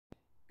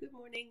Good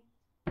morning.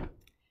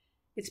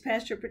 It's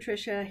Pastor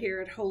Patricia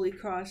here at Holy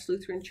Cross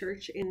Lutheran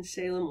Church in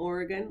Salem,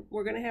 Oregon.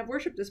 We're going to have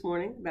worship this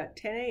morning about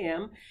 10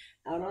 a.m.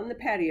 out on the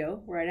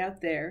patio right out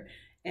there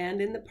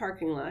and in the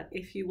parking lot.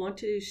 If you want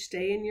to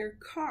stay in your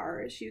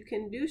cars, you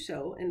can do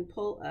so and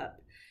pull up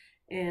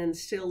and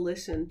still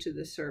listen to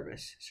the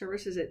service.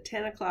 Service is at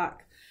 10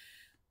 o'clock.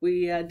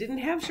 We didn't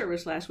have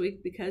service last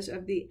week because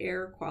of the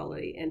air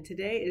quality, and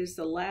today is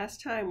the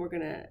last time we're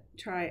going to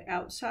try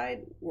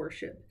outside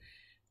worship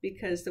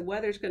because the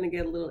weather's going to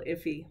get a little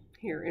iffy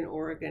here in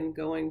Oregon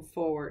going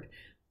forward.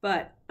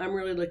 But I'm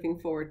really looking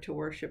forward to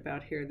worship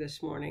out here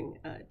this morning.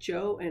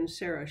 Joe and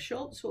Sarah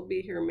Schultz will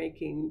be here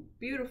making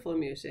beautiful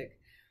music,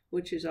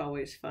 which is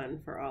always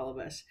fun for all of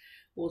us.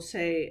 We'll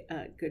say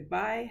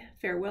goodbye,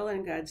 farewell,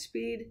 and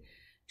Godspeed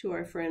to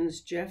our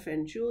friends Jeff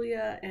and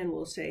Julia, and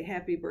we'll say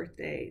happy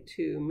birthday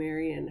to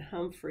Marion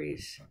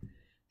Humphreys.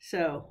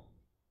 So,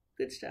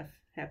 good stuff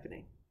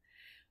happening.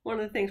 One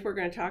of the things we're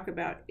going to talk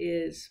about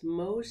is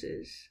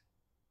Moses.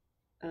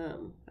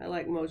 I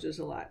like Moses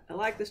a lot. I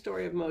like the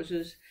story of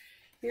Moses.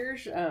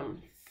 Here's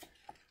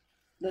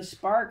the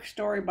Spark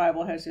Story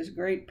Bible has this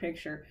great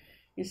picture.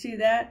 You see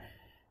that?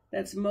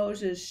 That's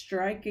Moses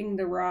striking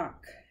the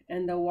rock,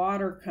 and the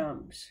water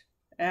comes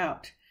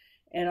out,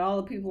 and all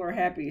the people are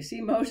happy. You see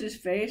Moses'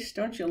 face?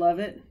 Don't you love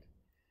it?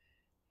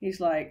 He's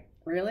like,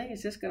 really?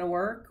 Is this going to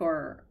work?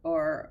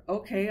 Or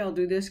okay, I'll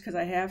do this because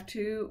I have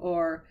to.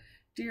 Or,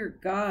 dear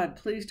God,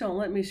 please don't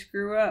let me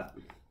screw up.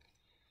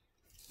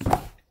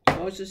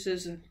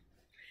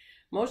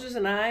 Moses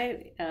and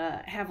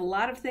I have a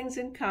lot of things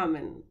in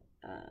common.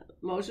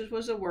 Moses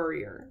was a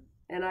worrier,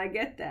 and I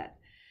get that.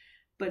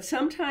 But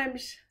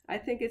sometimes I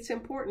think it's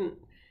important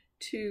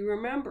to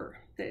remember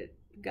that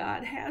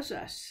God has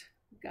us.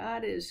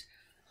 God is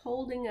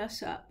holding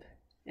us up,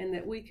 and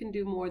that we can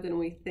do more than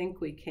we think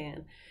we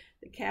can.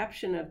 The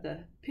caption of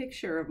the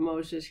picture of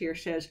Moses here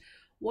says,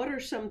 "What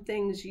are some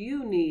things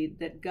you need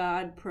that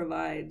God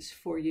provides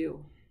for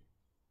you?"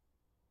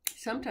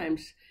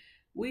 Sometimes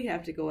we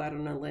have to go out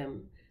on a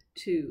limb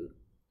to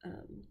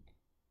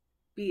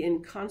be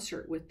in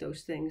concert with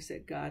those things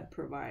that God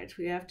provides.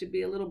 We have to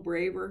be a little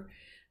braver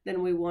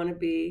than we want to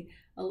be,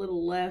 a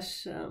little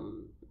less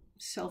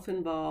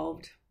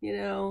self-involved. You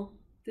know,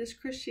 this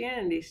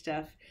Christianity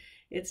stuff,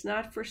 it's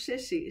not for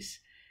sissies,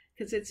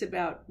 because it's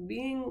about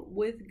being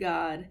with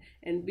God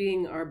and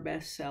being our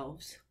best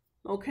selves.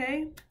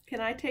 Okay? Can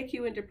I take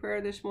you into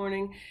prayer this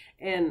morning?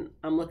 And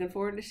I'm looking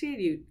forward to seeing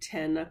you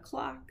 10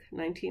 o'clock,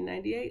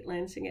 1998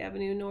 Lansing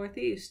Avenue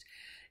Northeast.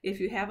 If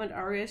you haven't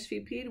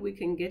RSVP'd, we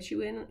can get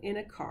you in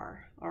a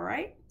car. All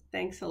right?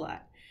 Thanks a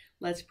lot.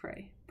 Let's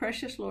pray.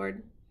 Precious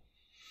Lord,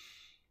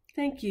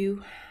 thank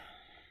you.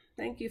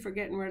 Thank you for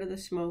getting rid of the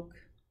smoke.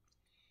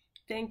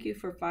 Thank you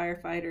for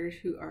firefighters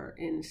who are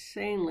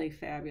insanely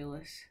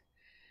fabulous.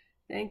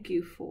 Thank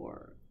you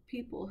for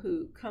people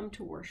who come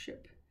to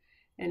worship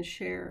and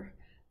share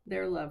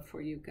their love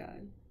for you,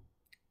 God.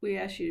 We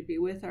ask you to be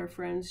with our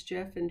friends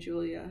Jeff and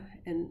Julia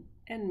and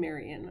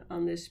Marion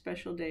on this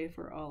special day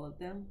for all of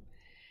them.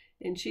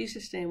 In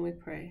Jesus' name we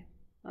pray.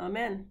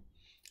 Amen.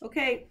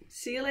 Okay,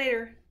 see you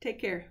later.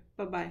 Take care.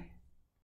 Bye-bye.